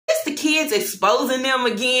kids, exposing them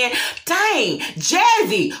again. Dang,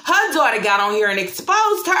 Jazzy, her daughter got on here and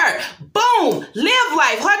exposed her. Boom, Live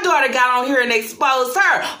Life, her daughter got on here and exposed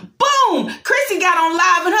her. Boom, Chrissy got on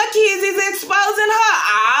live and her kids is exposing her.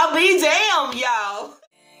 I'll be damned, y'all.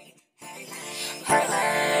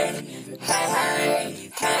 Hey,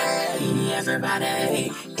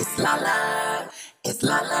 everybody, it's Lala. It's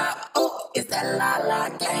Lala, oh, it's that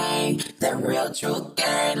Lala gang, the real true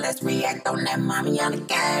gang. Let's react on that mommy on the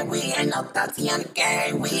gang. We ain't no thoughty on the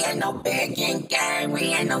gang. We ain't no begging gang. We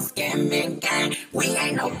ain't no scamming gang. We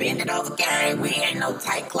ain't no bend it over gang. We ain't no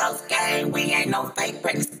tight clothes gang. We ain't no fake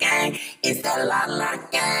pregnancy gang. It's that Lala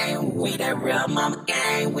gang. We that real mama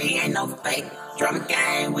gang. We ain't no fake drama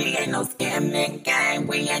gang. We ain't no scamming gang.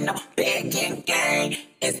 We ain't no begging gang.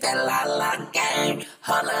 It's that Lala gang.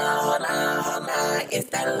 Holla, it's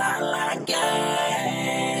that Lala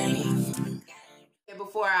gang.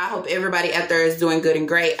 Before, I hope everybody out there is doing good and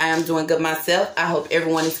great. I am doing good myself. I hope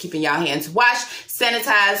everyone is keeping y'all hands washed,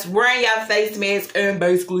 sanitized, wearing y'all face masks, and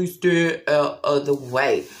basically stay out of the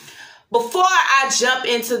way. Before I jump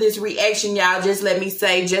into this reaction, y'all, just let me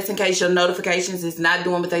say, just in case your notifications is not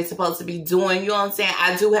doing what they supposed to be doing, you know what I'm saying?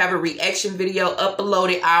 I do have a reaction video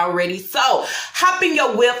uploaded already. So, hop in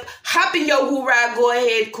your whip, hop in your hoorah, go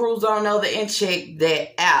ahead, cruise on over and check that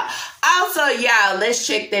out. Also, y'all, let's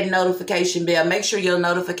check that notification bell. Make sure your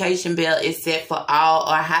notification bell is set for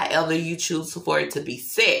all or however you choose for it to be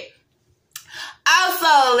set.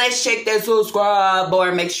 Also, let's check that subscribe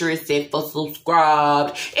bar. Make sure it's set for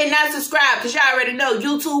subscribed and not subscribed, because y'all already know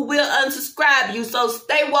YouTube will unsubscribe you. So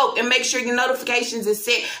stay woke and make sure your notifications is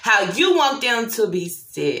set how you want them to be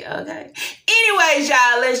set, okay? Anyways,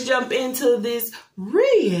 y'all, let's jump into this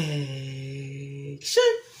reaction.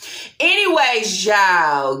 Anyways,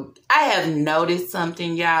 y'all, I have noticed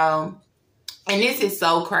something, y'all. And this is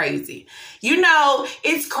so crazy. You know,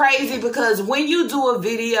 it's crazy because when you do a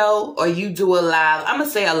video or you do a live, I'm going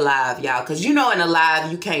to say a live, y'all, because you know in a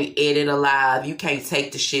live, you can't edit a live. You can't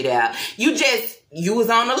take the shit out. You was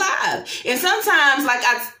on the live. And sometimes,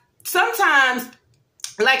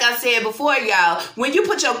 like I said before, y'all, when you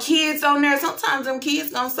put your kids on there, sometimes them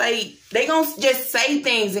kids gonna say, they gonna just say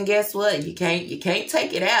things, and guess what? You can't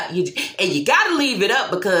take it out. And you gotta leave it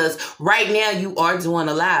up, because right now you are doing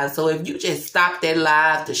a live. So if you just stop that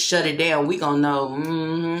live to shut it down, we gonna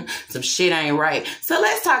know some shit ain't right. So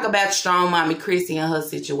let's talk about Strong Mommy Chrissy and her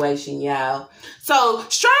situation, y'all. So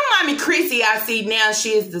Strong Mommy Chrissy, I see now, she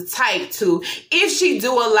is the type to, if she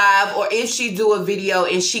do a live or if she do a video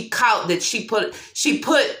and she caught that she put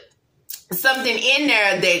something in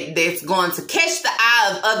there that's going to catch the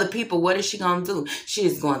eye of other people, what is she going to do? She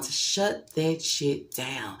is going to shut that shit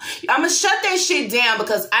down. I'm going to shut that shit down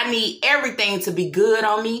because I need everything to be good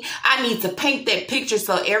on me. I need to paint that picture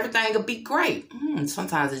so everything will be great.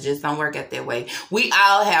 Sometimes it just don't work out that way. We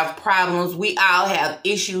all have problems. We all have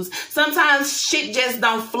issues. Sometimes shit just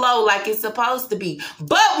don't flow like it's supposed to be.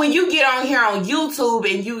 But when you get on here on YouTube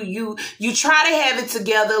and you try to have it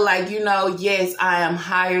together, like, you know, yes, I am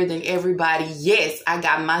higher than everybody. Yes, I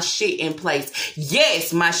got my shit in place.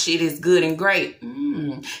 Yes, my shit is good and great.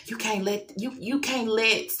 You can't let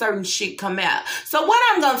certain shit come out. So what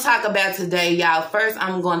I'm going to talk about today, y'all, first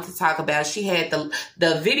I'm going to talk about, she had the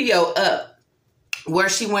video up where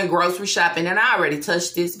she went grocery shopping, and I already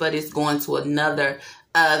touched this, but it's going to another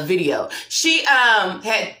video. She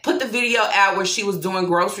had put the video out where she was doing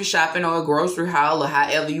grocery shopping or a grocery haul or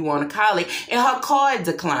however you want to call it, and her card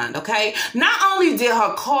declined, okay? Not only did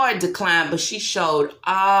her card decline, but she showed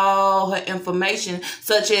all her information,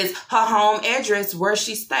 such as her home address, where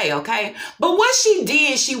she stay, okay? But what she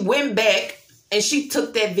did, she went back and she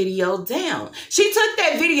took that video down. She took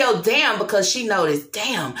that video down because she noticed,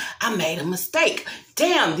 damn, I made a mistake.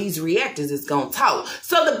 Damn, these reactors is gonna talk.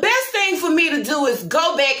 So the best thing for me to do is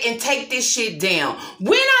go back and take this shit down.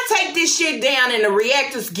 When I take this shit down and the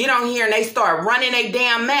reactors get on here and they start running their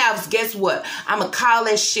damn mouths, guess what? I'ma call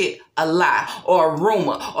that shit a lie or a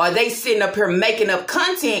rumor, or they sitting up here making up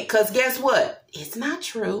content, because guess what? It's not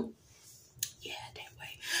true.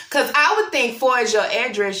 Because I would think, for as your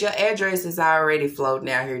address is already floating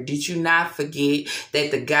out here. Did you not forget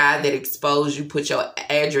that the guy that exposed you put your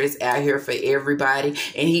address out here for everybody?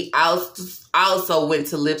 And he also went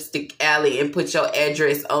to Lipstick Alley and put your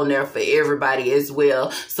address on there for everybody as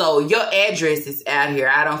well. So your address is out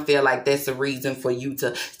here. I don't feel like that's a reason for you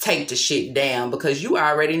to take the shit down, because you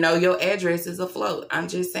already know your address is afloat. I'm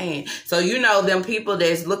just saying. So you know them people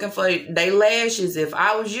that's looking for their lashes, if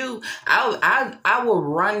I was you, I would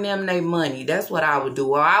run them their money. That's what I would do.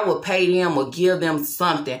 Or I would pay them or give them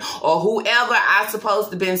something. Or whoever I supposed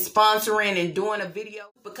to been sponsoring and doing a video.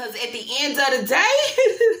 Because at the end of the day,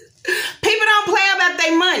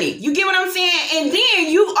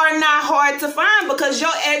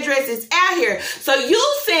 here. So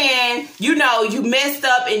you saying, you know, you messed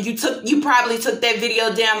up and you probably took that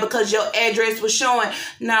video down because your address was showing.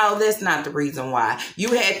 No, that's not the reason why.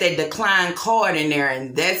 You had that decline card in there,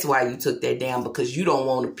 and that's why you took that down, because you don't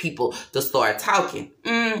want people to start talking.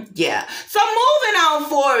 Yeah. So moving on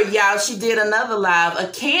forward, y'all, she did another live,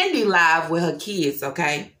 a candy live with her kids,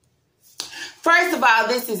 okay? First of all,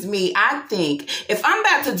 this is me. I think if I'm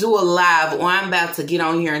about to do a live or I'm about to get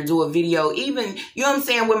on here and do a video, even, you know what I'm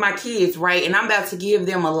saying, with my kids, right? And I'm about to give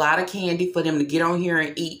them a lot of candy for them to get on here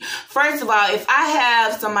and eat. First of all, if I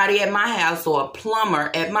have somebody at my house or a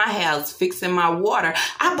plumber at my house fixing my water,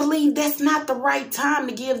 I believe that's not the right time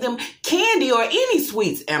to give them candy or any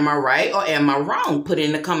sweets. Am I right or am I wrong? Put it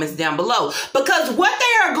in the comments down below. Because what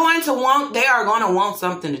they are going to want, they are going to want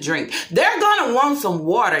something to drink. They're going to want some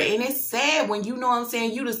water. And it's sad when, you know what I'm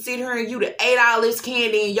saying, you to sit here and you to ate all this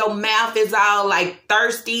candy and your mouth is all like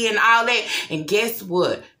thirsty and all that. And guess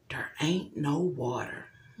what? There ain't no water.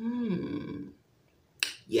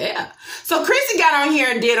 Yeah. So Chrissy got on here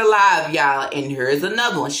and did a live, y'all. And here's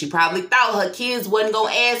another one. She probably thought her kids wasn't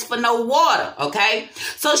going to ask for no water, okay?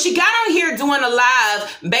 So she got on here doing a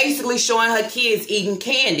live basically showing her kids eating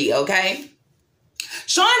candy, okay?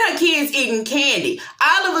 Showing her kids eating candy.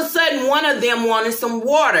 All of a sudden, one of them wanted some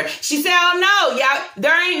water. She said, oh no, y'all,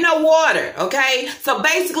 there ain't no water, okay? So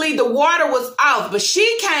basically, the water was off. But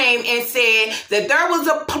she came and said that there was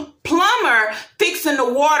a plumber fixing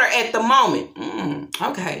the water at the moment.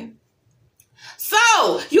 Okay.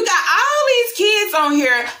 So, you got all these kids on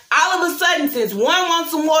here. All of a sudden, since one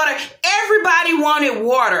wants some water, everybody wanted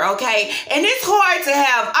water, okay? And it's hard to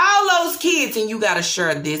have all those kids and you got to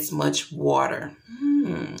share this much water.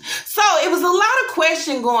 So it was a lot of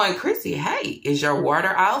question going, Chrissy, hey, is your water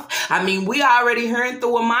off? I mean, we already heard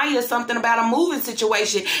through Amaya something about a moving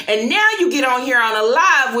situation. And now you get on here on a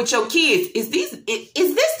live with your kids. Is this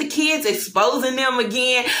the kids exposing them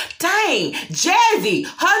again? Dang, Jazzy,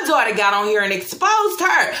 her daughter got on here and exposed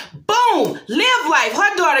her. Boom, Live Life,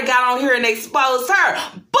 her daughter got on here and exposed her.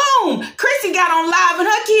 Boom, Chrissy got on live and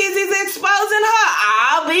her kids is exposing her.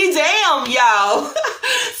 I'll be damned, y'all.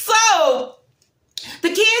 So the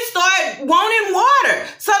kids start wanting water.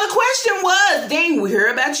 So the question was, dang, we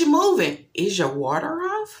hear about you moving. Is your water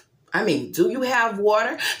off? I mean, do you have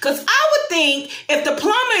water? Because I would think if the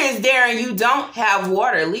plumber is there and you don't have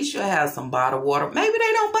water, at least you'll have some bottled water. Maybe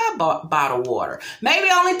they don't buy bottled water. Maybe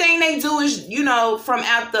the only thing they do is, you know, from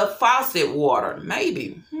out the faucet water.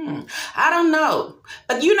 Maybe. I don't know.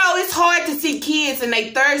 But, you know, it's hard to see kids and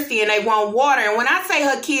they thirsty and they want water. And when I say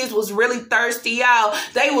her kids was really thirsty, y'all,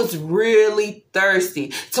 they was really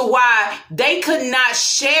thirsty to why they could not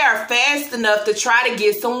share fast enough to try to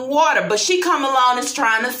get some water. But she come along and is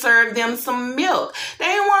trying to serve them some milk. They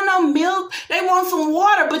ain't want no milk. They want some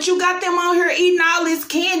water. But you got them on here eating all this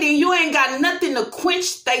candy and you ain't got nothing to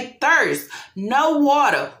quench their thirst. No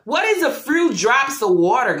water. What is a few drops of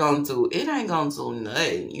water gonna do? It ain't gonna do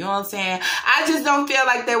nothing. You know what I'm saying? I just don't feel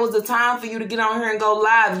like there was a time for you to get on here and go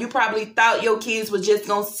live. You probably thought your kids were just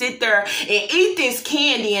gonna sit there and eat this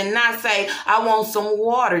candy and not say, I want some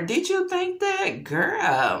water. Did you think that?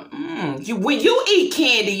 Girl, when you eat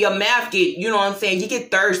candy, your mouth get, you know what I'm saying, you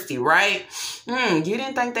get thirsty, right? You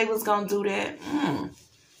didn't think they was gonna do that?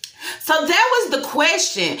 So that was the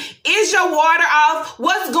question. Is your water off?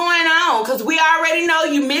 What's going on? Because we already know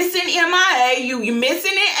you missing MIA. You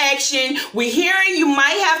missing in action. We hearing you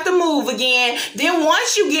might have to move again. Then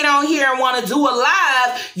once you get on here and want to do a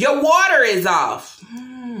live, your water is off.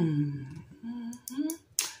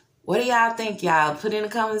 What do y'all think, y'all? Put in the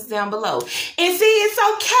comments down below. And see, it's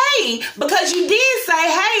okay because you did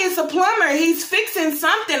say, hey, it's a plumber. He's fixing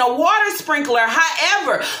something, a water sprinkler,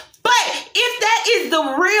 however. But if that is the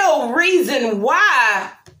real reason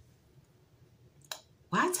why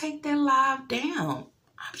take that live down?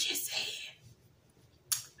 I'm just saying.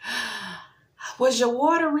 Was your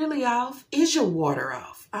water really off? Is your water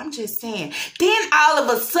off? I'm just saying. Then all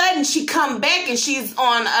of a sudden she come back and she's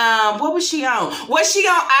on, what was she on? Was she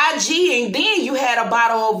on IG? And then you had a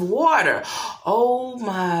bottle of water. Oh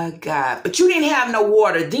my God. But you didn't have no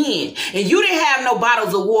water then. And you didn't have no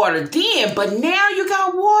bottles of water then. But now you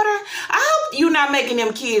got water? I hope you're not making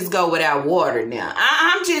them kids go without water now.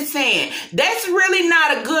 I'm just saying. That's really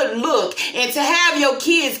not a good look. And to have your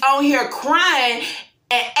kids on here crying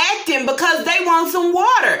and acting because they want some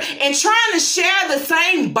water and trying to share the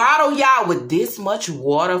same bottle, y'all, with this much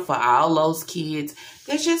water for all those kids,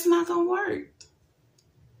 that's just not gonna work.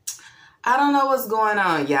 I don't know what's going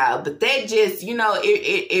on, y'all, but that just, you know,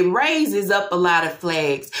 it raises up a lot of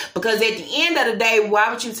flags, because at the end of the day,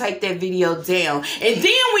 why would you take that video down? And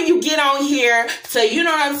then when you get on here to, you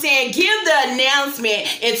know what I'm saying, give the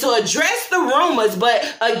announcement and to address the rumors, but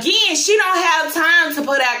again, she don't have time to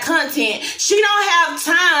put out content. She don't have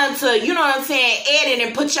time to, you know what I'm saying, edit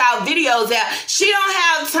and put y'all videos out. She don't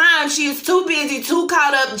have time. She is too busy, too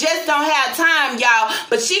caught up, just don't have time, y'all.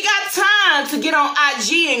 But she got time to get on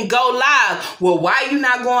IG and go live. Well, why you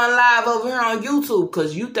not going live over here on YouTube?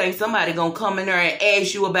 Because you think somebody gonna come in there and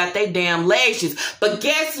ask you about they damn lashes. But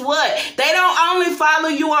guess what? They don't only follow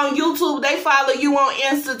you on YouTube, they follow you on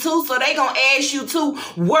Insta too. So they gonna ask you too,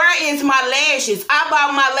 where is my lashes? I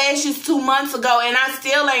bought my lashes 2 months ago and I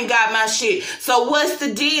still ain't got my shit. So what's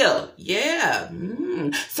the deal? Yeah.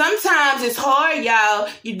 Sometimes it's hard, y'all.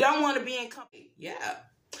 You don't want to be in company. Yeah.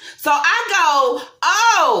 So I go,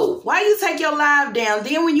 oh, why you take your live down?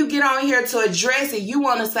 Then when you get on here to address it, you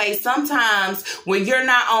want to say sometimes when you're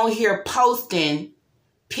not on here posting,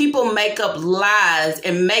 people make up lies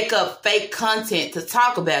and make up fake content to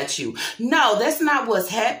talk about you. No, that's not what's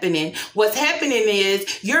happening. What's happening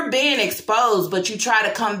is you're being exposed, but you try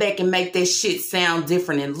to come back and make that shit sound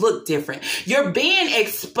different and look different. You're being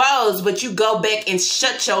exposed, but you go back and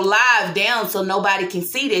shut your live down so nobody can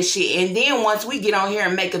see that shit. And then once we get on here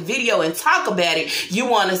and make a video and talk about it, you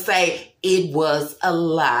want to say, it was a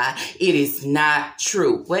lie. It is not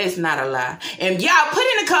true. Well, it's not a lie. And y'all put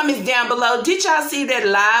in the comments down below, did y'all see that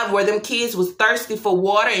live where them kids was thirsty for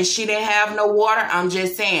water and she didn't have no water? I'm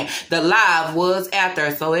just saying, the live was out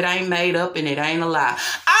there, so it ain't made up and it ain't a lie.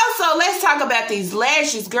 Also, let's talk about these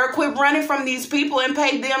lashes. Girl, quit running from these people and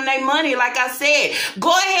pay them their money. Like I said,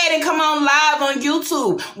 go ahead and come on live on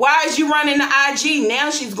YouTube. Why is you running the IG?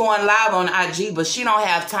 Now she's going live on IG, but she don't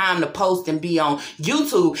have time to post and be on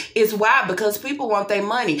YouTube. It's why? Because people want their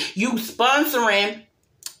money. You sponsoring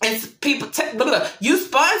and you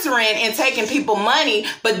sponsoring and taking people money,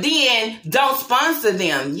 but then don't sponsor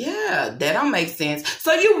them. Yeah, that don't make sense.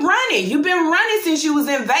 So you running. You've been running since you was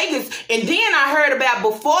in Vegas. And then I heard about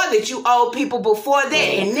before that you owed people before that.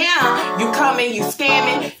 And now you coming, you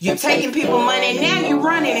scamming, you taking people money, and now you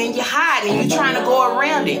running and you hiding and you trying to go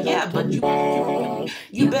around it. Yeah, but you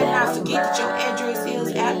better not forget that your address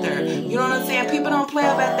is out there. You know what I'm saying? People don't play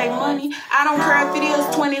about their money. I don't care if it is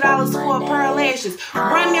 $20 for a pair of lashes.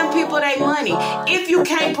 Run them people their money. If you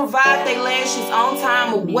can't provide their lashes on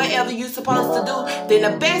time or whatever you're supposed to do, then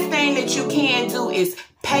the best thing that you can do is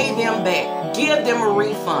pay them back. Give them a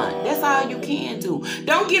refund. That's all you can do.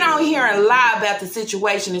 Don't get on here and lie about the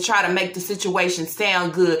situation and try to make the situation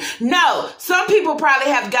sound good. No, some people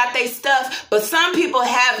probably have got their stuff, but some people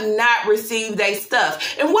have not received their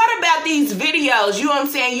stuff. And what about these videos? You know what I'm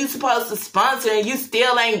saying? You supposed to sponsor and you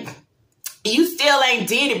still ain't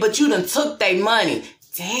did it, but you done took their money.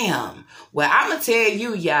 Damn. Well, I'm going to tell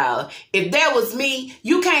you, y'all, if that was me,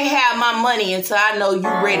 you can't have my money until I know you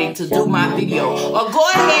ready to do my video. Or go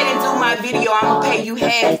ahead and do my video. I'm going to pay you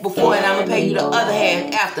half before and I'm going to pay you the other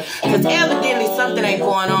half after. Because evidently something ain't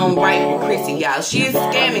going on right with Chrissy, y'all. She is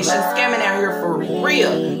scamming. She's scamming out here for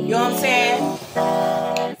real. You know what I'm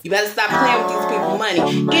saying? You better stop playing with these people's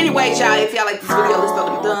money. Anyways, y'all, if y'all like this video, let's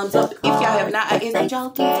throw the thumbs up. If y'all have not, I guess y'all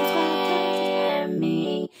do subscribe.